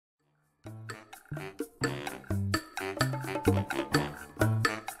Hey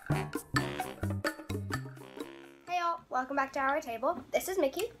y'all, welcome back to Our Table. This is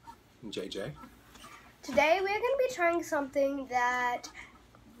Mickey. And JJ. Today we're going to be trying something that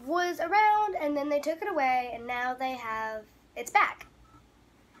was around and then they took it away and now it's back.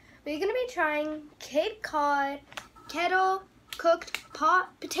 We're going to be trying Cape Cod kettle cooked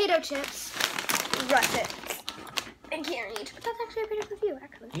pot potato chips, Russet. And can't reach, but that's actually a pretty good view,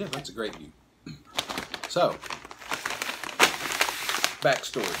 actually. Yeah, that's a great view. So,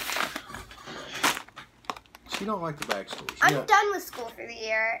 backstory. She don't like the backstory. I'm done with school for the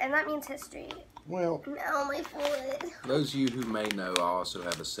year, and that means history. Well, No, my foot. those of you who may know, I also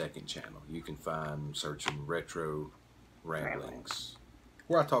have a second channel. You can find searching Retro Ramblings,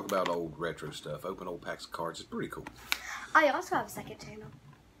 where I talk about old retro stuff, open old packs of cards. It's pretty cool. I also have a second channel.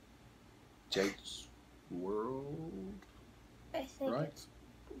 Jake's World, I think right?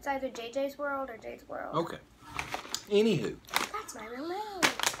 it's either JJ's World or Jade's World. Okay. Anywho. That's my real name.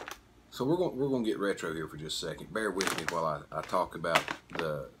 So we're going to get retro here for just a second. Bear with me while I talk about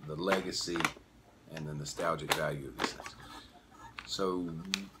the legacy and the nostalgic value of these things. So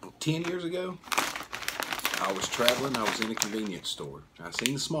 10 years ago, I was traveling. I was in a convenience store. I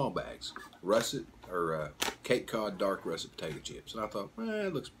seen the small bags, Russet or Cape Cod dark Russet potato chips, and I thought,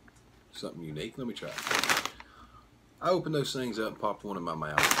 it looks something unique. Let me try it. I opened those things up and popped one in my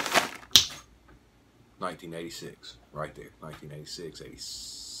mouth. 1986, right there. 1986,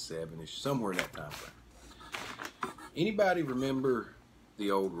 87-ish, somewhere in that time frame. Anybody remember the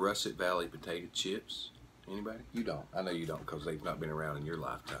old Russet Valley potato chips? Anybody? You don't. I know you don't because they've not been around in your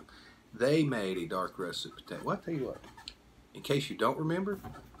lifetime. They made a dark Russet potato. Well, I'll tell you what. In case you don't remember,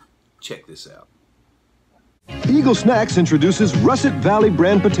 check this out. Eagle Snacks introduces Russet Valley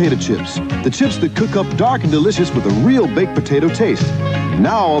brand potato chips. The chips that cook up dark and delicious with a real baked potato taste.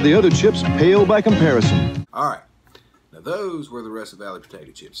 Now all the other chips pale by comparison. All right. Now those were the Russet Valley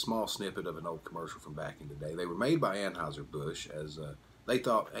potato chips. Small snippet of an old commercial from back in the day. They were made by Anheuser-Busch as they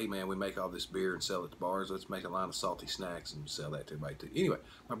thought, hey man, we make all this beer and sell it to bars. Let's make a line of salty snacks and sell that to everybody too. Anyway,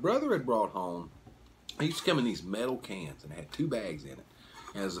 my brother had brought home, they used to come in these metal cans and it had 2 bags in it.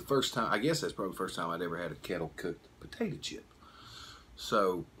 And it was the first time, I guess that's probably the first time I'd ever had a kettle cooked potato chip.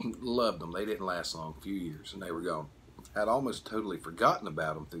 So, loved them. They didn't last long, a few years, and they were gone. I'd almost totally forgotten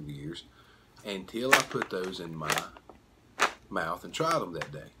about them through the years until I put those in my mouth and tried them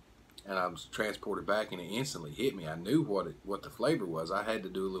that day. And I was transported back and it instantly hit me. I knew what the flavor was. I had to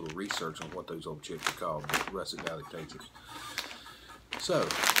do a little research on what those old chips are called, the Russet Valley potato chips. So,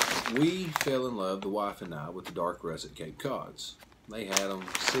 we fell in love, the wife and I, with the dark Russet Cape Cods. They had them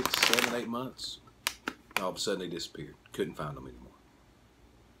 6, 7, 8 months. All of a sudden they disappeared. Couldn't find them anymore.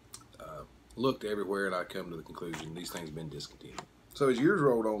 Looked everywhere and I come to the conclusion these things have been discontinued. So as years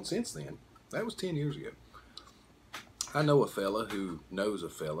rolled on since then, that was 10 years ago. I know a fella who knows a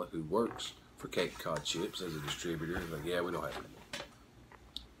fella who works for Cape Cod Chips as a distributor. He's like, yeah, we don't have them anymore.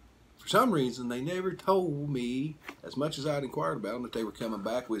 For some reason, they never told me, as much as I'd inquired about them, that they were coming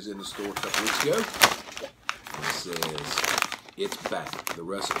back. We was in the store a couple weeks ago. And it says, it's back, the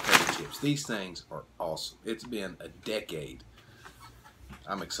Russet potato chips. These things are awesome. It's been a decade.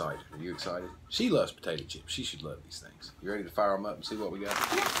 I'm excited. Are you excited? She loves potato chips. She should love these things. You ready to fire them up and see what we got?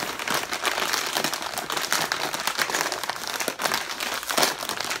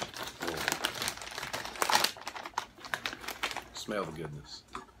 Smell the goodness.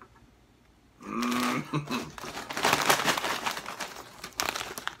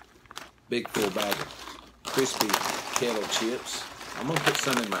 Big full bag of crispy kettle chips. I'm going to put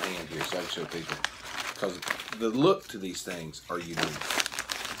some in my hand here so I can show people. Because the look to these things are unique.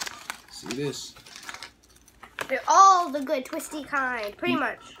 See this? They're all the good twisty kind, pretty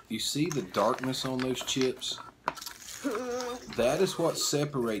much. You see the darkness on those chips? That is what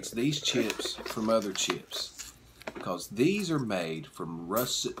separates these chips from other chips. Because these are made from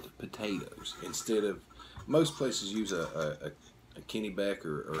russet potatoes. Instead of, most places use a Kennebec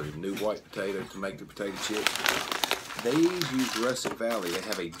or a new white potato to make the potato chips. These use Russet Valley. They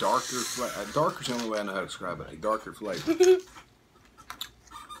have a darker flavor. Darker is the only way I know how to describe it. A darker flavor.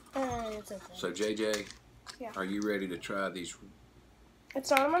 It's okay. So JJ, yeah. Are you ready to try these? It's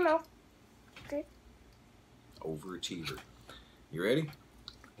not in my mouth. Okay. Overachiever. You ready?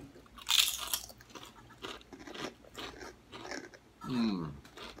 Mmm.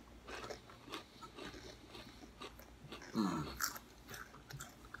 Mmm.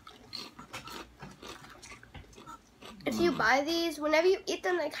 If you buy these, whenever you eat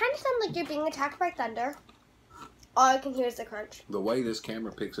them, they kind of sound like you're being attacked by thunder. All I can hear is the crunch. The way this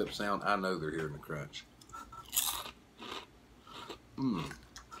camera picks up sound, I know they're hearing the crunch. Mmm.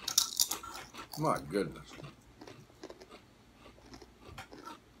 My goodness.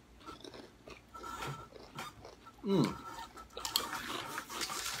 Mmm.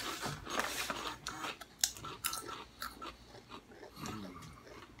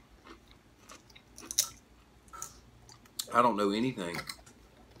 I don't know anything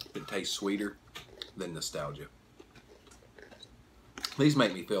that tastes sweeter than nostalgia. These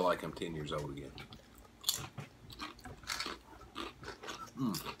make me feel like I'm 10 years old again.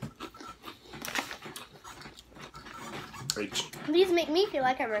 These make me feel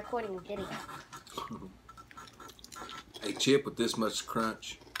like I'm recording a video. A chip with this much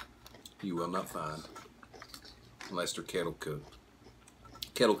crunch, you will not find unless they're kettle cooked.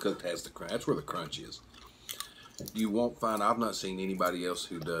 Kettle cooked has the crunch. That's where the crunch is. You won't find, I've not seen anybody else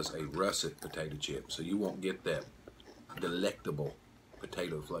who does a russet potato chip, so you won't get that delectable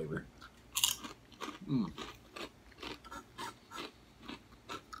potato flavor.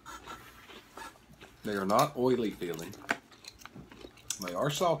 They are not oily feeling. They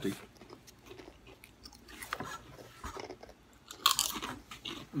are salty.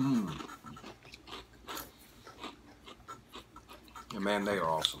 And man, they are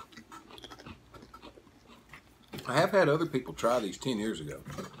awesome. I have had other people try these 10 years ago.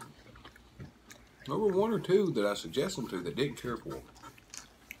 There were one or two that I suggested them to that didn't care for them.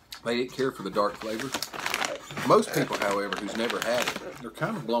 They didn't care for the dark flavor. Most people, however, who's never had it, they're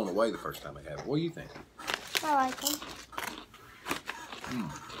kind of blown away the first time they have it. What do you think? I like them.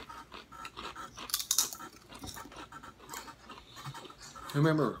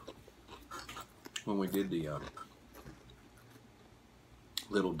 Remember when we did the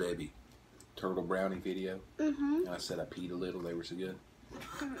Little Debbie turtle brownie video? And I said I peed a little, they were so good.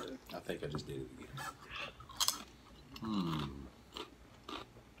 I think I just did it again.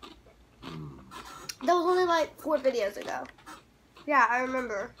 That was only like 4 videos ago. Yeah, I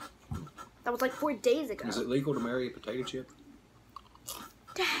remember. That was like 4 days ago. Is it legal to marry a potato chip?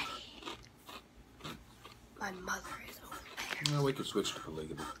 Daddy. My mother is over there. Well, we could switch to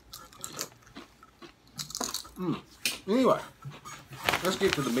polygamy. Anyway, let's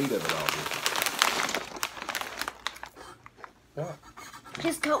get to the meat of it all. What?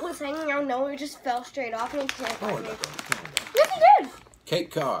 His coat was hanging out. No, it just fell straight off and it can't Oh, find no, me. no. Yes, he did.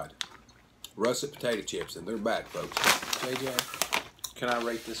 Cape Cod, Russet potato chips, and they're back, folks. JJ, can I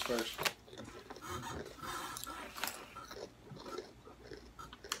rate this first?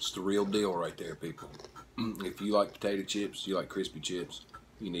 It's the real deal right there, people. If you like potato chips, you like crispy chips,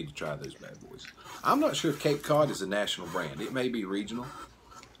 you need to try those bad boys. I'm not sure if Cape Cod is a national brand. It may be regional.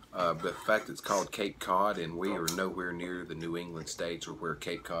 But the fact that it's called Cape Cod and we are nowhere near the New England states or where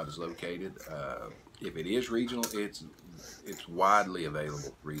Cape Cod is located, if it is regional, it's widely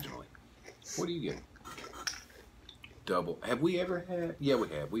available regionally. What do you get? Double. Have we ever had? Yeah, we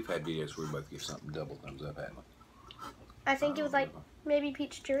have. We've had videos where we both give something double thumbs up, haven't we? I think it was like maybe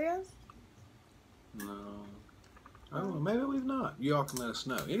peach Cheerios. No. I don't know. Maybe we've not. You all can let us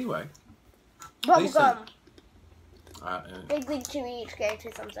know. Anyway. Bubblegum. Lisa, Big League 2 each gave 2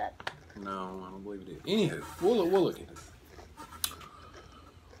 thumbs up. No, I don't believe it is. Anywho, we'll look at it.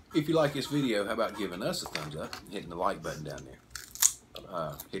 If you like this video, how about giving us a thumbs up and hitting the like button down there.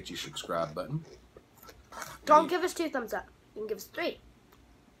 Hit your subscribe button. Don't give us 2 thumbs up. You can give us 3.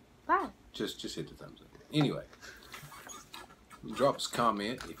 5. Just hit the thumbs up. Anyway, drop us a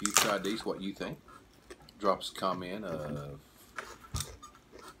comment if you've tried these, what you think. Drop us a comment of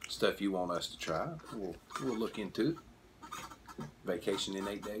stuff you want us to try. We'll look into it. Vacation in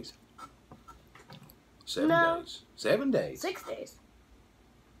 8 days. 7 days. 7 days. 6 days.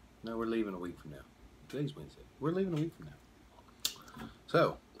 No, we're leaving a week from now. Today's Wednesday. We're leaving a week from now.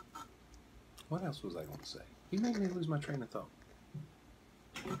 So, what else was I going to say? You made me lose my train of thought.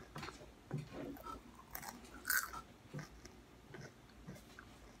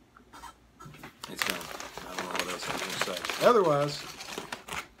 It's gone. I don't know what else I was going to say. Otherwise,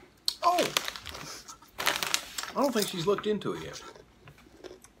 oh! I don't think she's looked into it yet.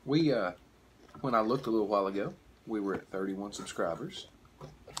 We, when I looked a little while ago, we were at 31 subscribers.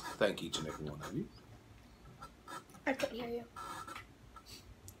 Thank each and every one of you. I couldn't hear you.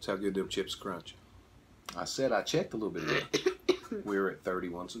 That's how good them chips crunch. I said I checked a little bit ago. We're at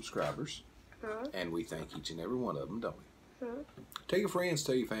 31 subscribers. And we thank each and every one of them, don't we? Tell your friends,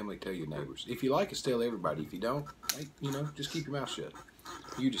 tell your family, tell your neighbors. If you like us, tell everybody. If you don't, hey, just keep your mouth shut.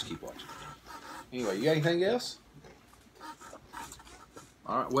 You just keep watching. Anyway, you got anything else?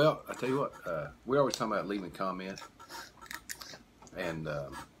 All right, well, I tell you what, we're always talking about leaving a comment and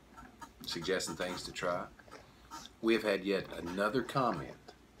suggesting things to try. We have had yet another comment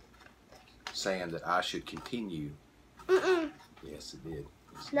saying that I should continue. Yes, it did.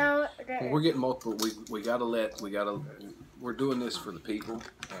 No. Well, we're getting multiple. We gotta we're doing this for the people.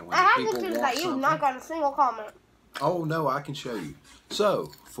 And when I have people to choose want that you've not got a single comment. Oh no, I can show you.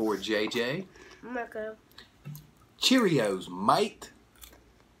 So for JJ, Okay. Cheerios mate.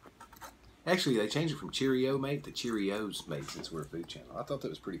 Actually, they changed it from Cheerio mate to Cheerios mate since we're a food channel. I thought that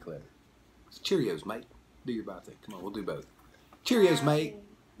was pretty clever. It's Cheerios mate. Do your bite thing. Come on, we'll do both. Cheerios mate.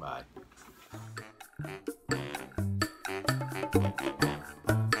 Bye.